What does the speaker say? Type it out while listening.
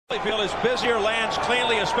Holyfield is busier, lands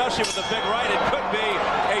cleanly, especially with the big right. It could be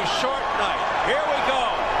a short night. Here we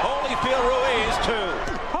go. Holyfield Ruiz 2.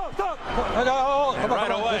 And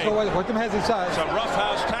right away, some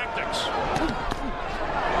roughhouse tactics.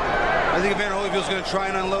 I think Evander Holyfield's going to try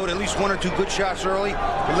and unload at least one or two good shots early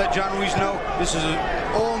to let John Ruiz know this is an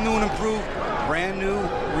all new and improved, brand new,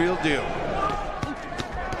 real deal.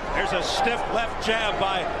 There's a stiff left jab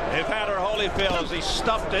by Evander Holyfield as he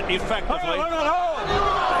stuffed it effectively.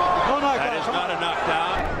 That is not a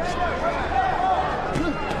knockdown.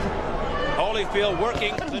 Holyfield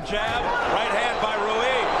working the jab, right hand by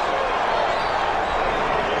Ruiz.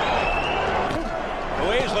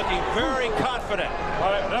 Ruiz looking very confident.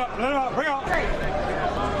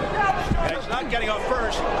 And he's not getting off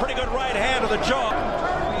first. Pretty good right hand to the jaw.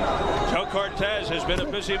 Joe Cortez has been a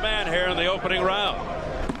busy man here in the opening round.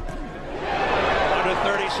 Under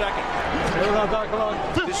 30 seconds.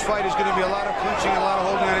 This fight is going to be a lot of clinching and a lot of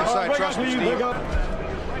holding on inside. Trust me, Steve.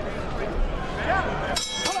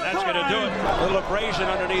 That's going to do it. A little abrasion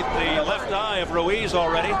underneath the left eye of Ruiz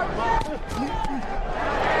already.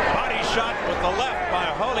 Body shot with the left by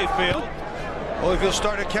Holyfield. Holyfield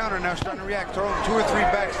started to counter, now starting to react, throwing 2 or 3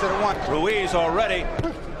 back instead of 1. Ruiz already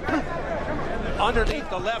underneath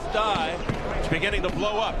the left eye. It's beginning to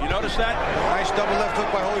blow up. You notice that? Nice double left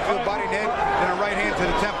hook by Holyfield, body and head, then a right hand to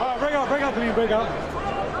the temple. Break out to me, break out.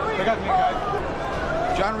 Break out to me, guys.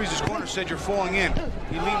 John Ruiz's corner said you're falling in.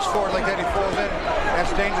 He leans forward like that, he falls in.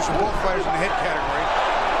 That's dangerous for both fighters in the head category.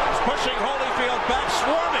 He's pushing Holyfield back,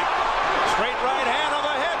 swarming. Straight right hand on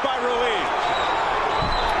the head by Ruiz.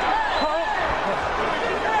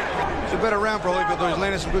 It's a better round for Holyfield, though. He's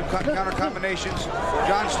landing some good counter combinations.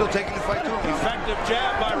 John's still taking the fight to him. Effective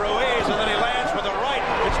jab by Ruiz, and then he lands with the right.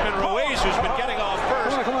 It's been Ruiz who's been getting off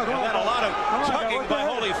first, and then a lot of tugging by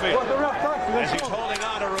Holyfield as he's holding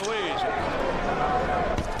on to Ruiz.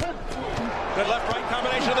 Good left-right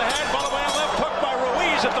combination of the head, followed by a left hook by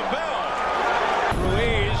Ruiz at the bell.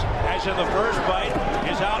 Ruiz, as in the first fight,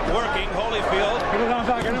 is out working Holyfield.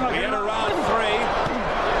 We enter round 3.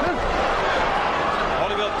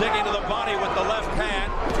 Holyfield digging to the body with the left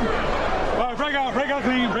hand. Break out,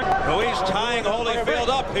 clean. Ruiz tying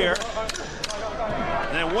Holyfield up here.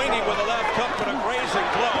 And then winging with the left hook with a grazing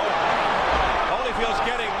blow. Holyfield's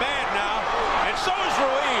getting mad now, and so is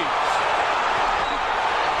Ruiz.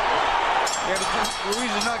 Yeah, but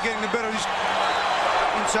Ruiz is not getting the better of these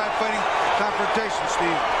inside fighting confrontations,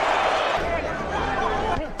 Steve.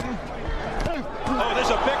 Oh,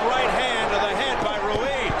 there's a big right hand to the head by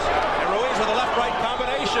Ruiz. And Ruiz with a left-right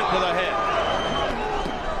combination to the head.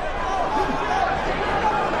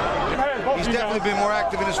 He's definitely been more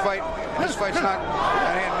active in this fight. And this fight's not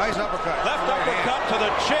at hand. Nice uppercut. Left uppercut to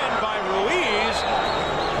the chin by Ruiz,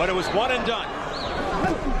 but it was one and done.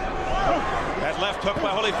 That left hook by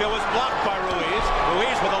Holyfield was blocked by Ruiz.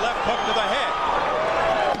 Ruiz with a left hook to the head.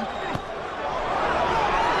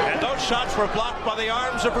 And those shots were blocked by the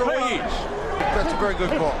arms of Ruiz. That's a very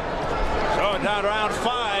good call. So down round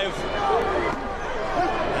 5.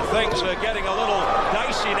 And things are getting a little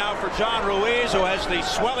dicey now for John Ruiz, who has the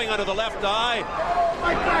swelling under the left eye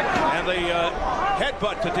and the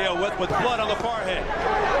headbutt to deal with blood on the forehead.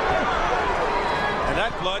 And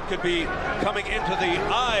that blood could be coming into the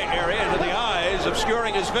eye area, into the eyes,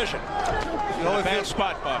 obscuring his vision. Bad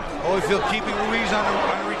spot, Bob. Holyfield keeping Ruiz on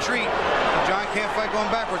a retreat. And John can't fight going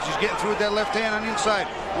backwards. He's getting through with that left hand on the inside,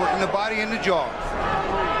 working the body and the jaw.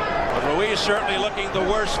 But Ruiz certainly looking the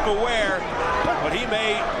worse for wear, but he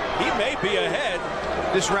may be ahead.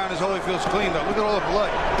 This round is Holyfield's clean, though. Look at all the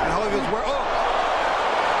blood. And Holyfield's where? Oh!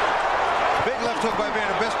 Big left hook by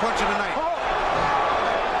Evander, best punch of the night.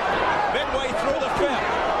 Midway through the 5th.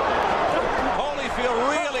 Holyfield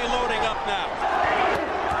really loading up now.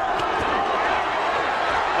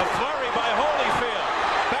 A flurry by Holyfield.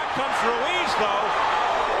 Back comes Ruiz, though,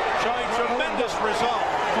 showing tremendous resolve.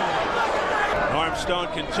 Norm Stone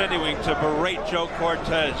continuing to berate Joe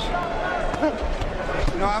Cortez.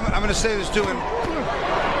 No, I'm going to say this to him.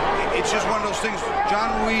 It's just one of those things. John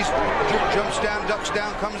Ruiz jumps down, ducks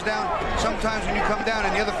down, comes down. Sometimes when you come down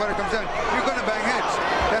and the other fighter comes down, you're going to bang heads.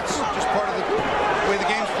 That's just part of the way the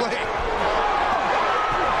game's played.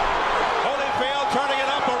 Holyfield turning it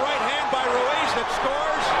up, a right hand by Ruiz that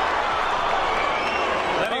scores.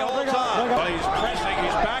 Then he holds on. Well, he's pressing,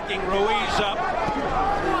 he's backing Ruiz up.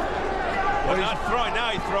 But not throwing.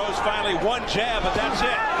 Now he throws finally one jab, but that's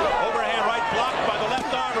it. Overhand right blocked by the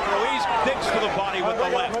left arm of Ruiz. Digs to the body with the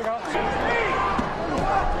left.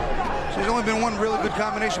 So there's only been one really good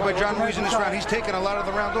combination by John Ruiz in this round. He's taken a lot of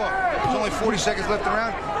the round off. There's only 40 seconds left in the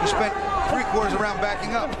round. He spent 3/4 of the round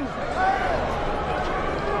backing up.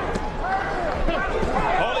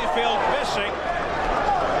 Holyfield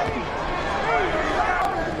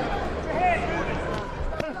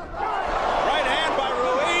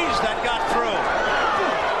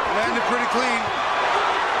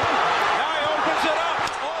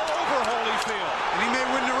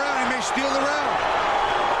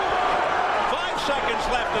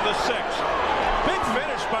seconds left in the sixth. Big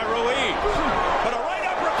finish by Ruiz. But a right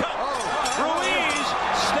uppercut. Ruiz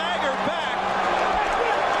staggered back.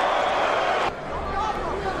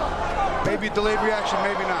 Maybe delayed reaction,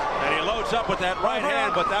 maybe not. And he loads up with that right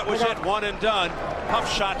hand, but that was it, one and done.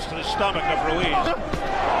 Tough shots to the stomach of Ruiz.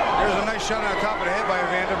 There's a nice shot on the top of the head by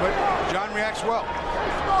Evander, but John reacts well.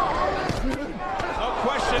 No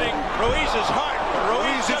questioning Ruiz's heart.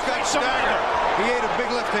 Ruiz just got staggered. He ate a big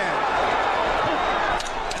left hand.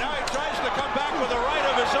 And now he tries to come back with a right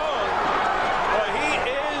of his own. Boy, he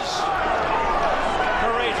is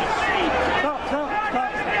courageous.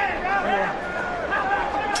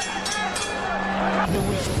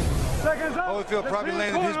 Holyfield probably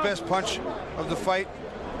landed his best punch of the fight.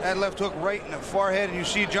 That left hook right in the forehead, and you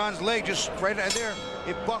see John's leg just right there.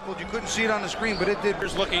 It buckled. You couldn't see it on the screen, but it did.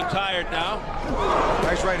 He's looking tired now.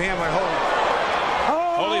 Nice right hand by Holy.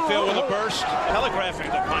 Holyfield with a burst, telegraphing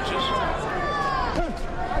the punches.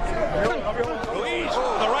 Ruiz,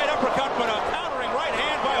 the right uppercut, but a countering right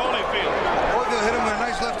hand by Holyfield. Holyfield hit him with a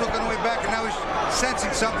nice left hook on the way back, and now he's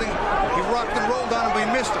sensing something. He rocked and rolled on him, but he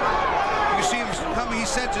missed him. You see him coming. He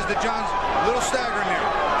senses that John's a little staggering there,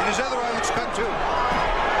 and his other eye looks cut too.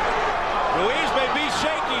 Ruiz may be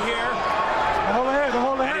shaky here. Hold the head,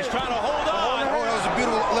 hold the And head. he's trying to hold on. Oh, that was a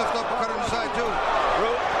beautiful left uppercut on the side too.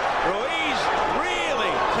 Ruiz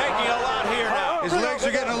really taking a lot here now. His legs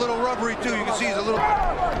are getting a little rubbery too. You can see he's a little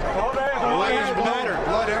Hold the head, hold the Ruiz head. battered.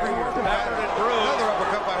 blood everywhere. Battered and bruised. Another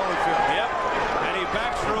uppercut by Holyfield. Yep. And he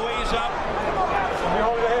backs Ruiz up.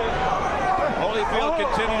 Hold the head. Holyfield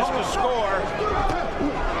continues to score.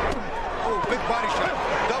 Oh, big body shot.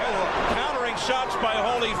 Double hook. Countering shots by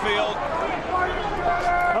Holyfield.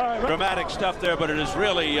 Dramatic stuff there, but it has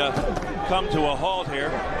really come to a halt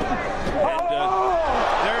here. And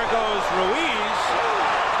there goes Ruiz.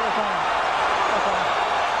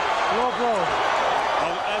 Low blow.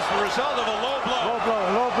 As the result of a low blow. Low blow,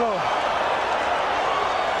 low blow.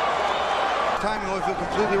 Timing Holyfield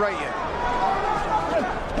completely right yet.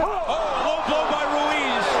 Oh, a low blow by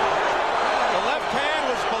Ruiz. The left hand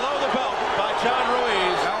was below the belt by John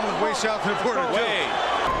Ruiz. That one was way south of the border too. Way.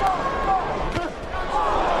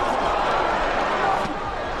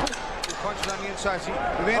 Punches on the inside. See,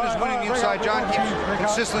 Evander's winning the inside. John keeps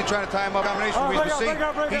consistently trying to tie him up. Combination Ruiz, but see,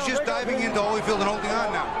 he's just diving into Holyfield and holding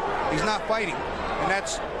on now. He's not fighting, and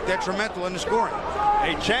that's detrimental in the scoring.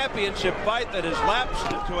 A championship fight that has lapsed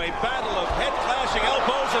into a battle of head-clashing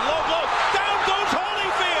elbows and low blows. Down goes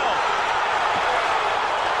Holyfield!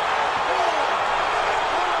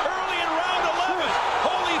 Early in round 11,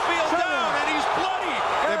 Holyfield down, and he's bloody.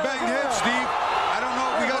 They banged heads, Steve. I don't know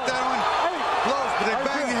if we got that one close, but they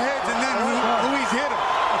banged heads, and then Ruiz hit him.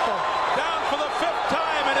 Down for the 5th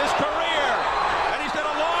time in his career. And he's got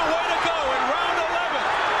a long way to go in round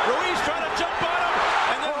 11. Ruiz trying to jump on him,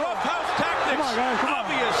 and then roughhouse tactics.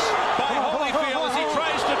 Obvious by Holyfield as he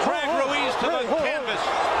tries to drag Ruiz to the canvas.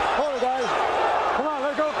 Hold it, guys. Come on,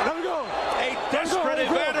 let go, let go. A desperate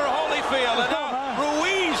Evander Holyfield, and now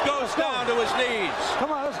Ruiz goes down to his knees.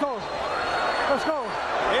 Come on, let's go. Let's go.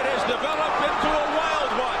 It has developed into a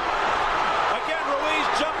wild one. Again, Ruiz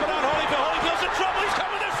jumping on Holyfield. Holyfield's in trouble. He's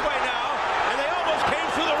coming this way now, and they almost came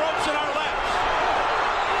through the ropes in our laps.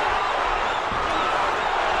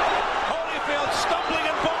 Holyfield stumbling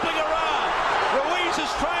and bumping around. Ruiz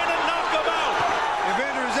is trying to knock him out.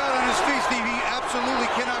 Evander is out on his feet, Steve. He absolutely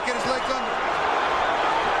cannot get his legs under.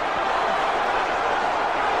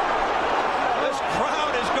 This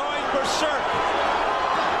crowd is going berserk.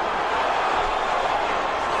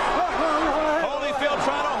 Holyfield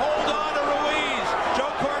trying to hold on to Ruiz.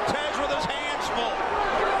 Joe Cortez with his hands full.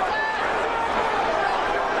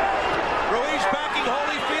 Ruiz backing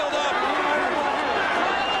Holyfield up.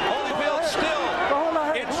 Holyfield still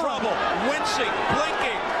in trouble, wincing,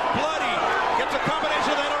 blinking, bloody. Gets a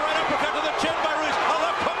combination of that, a right uppercut to the chin by Ruiz. A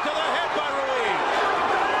left hook to the head by Ruiz.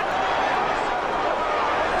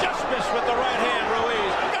 Just missed with the right hand,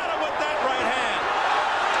 Ruiz. Got him with that right hand.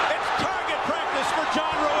 It's target practice for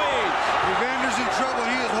John Ruiz. Evander's in trouble.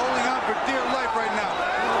 He is holding on for dear life right now.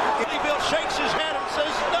 Holyfield shakes his head and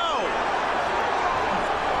says no.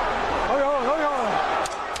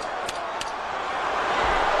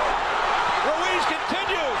 Ruiz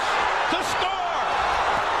continues to score.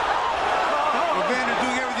 Evander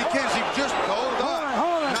doing everything he can, Steve, just to hold on.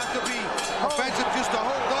 Not to be offensive, just to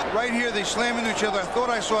hold on. Right here, they slam into each other. I thought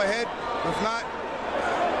I saw a head. If not,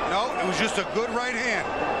 no, it was just a good right hand.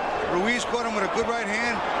 Ruiz caught him with a good right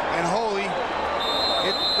hand, and Holy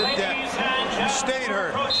hit the deck. Stayed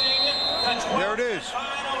hurt. There it is.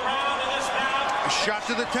 A shot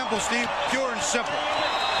to the temple, Steve. Pure and simple.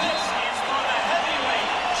 This is for the heavyweight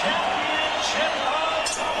championship of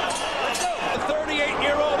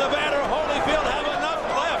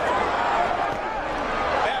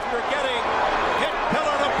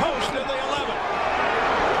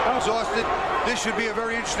exhausted. This should be a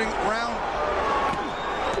very interesting round.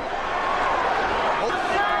 Oh,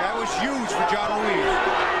 that was huge for John Ruiz.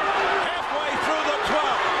 Halfway through the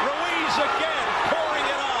 12th, Ruiz again pouring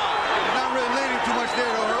it on. Not really landing too much there,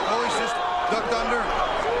 though. Holyfield just ducked under.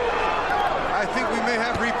 I think we may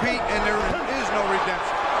have repeat, and there is no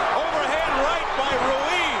redemption. Overhand right by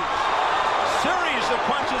Ruiz. Series of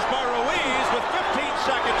punches by Ruiz with 15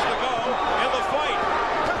 seconds to go in the fight.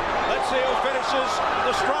 Let's see who finishes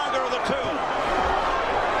the stronger of the two.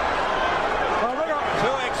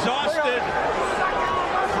 Two exhausted,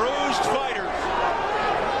 bruised fighters.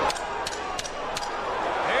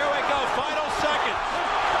 Here we go, final seconds.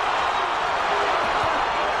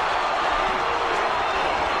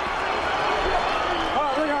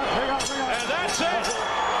 And that's it.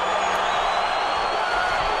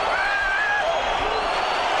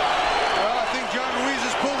 Well, I think John Ruiz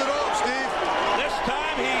has pulled it off, Steve. This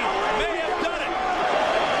time he may have done it.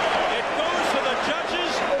 It goes to the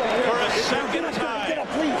judges for a second time. Get up,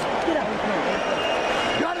 please. Get up.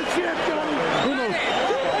 Got a chance, Johnny.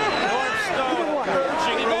 North Stone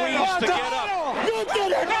urging Ruiz to get up. You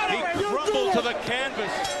did it. He crumbled to the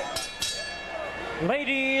canvas.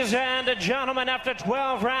 Ladies and gentlemen, after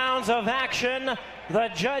 12 rounds of action, the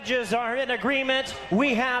judges are in agreement.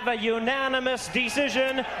 We have a unanimous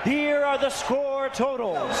decision. Here are the score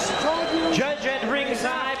totals. Judge at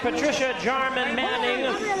ringside, Patricia Jarman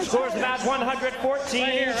Manning, scores about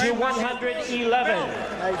 114 to 111.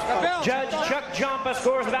 Judge Chuck Jompa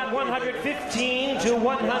scores about 115 to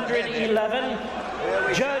 111.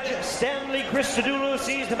 Judge Stanley Christodoulou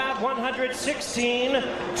sees about 116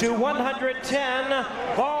 to 110.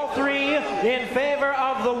 All three in favor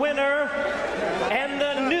of the winner and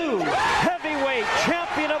the new heavyweight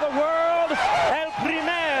champion of the world.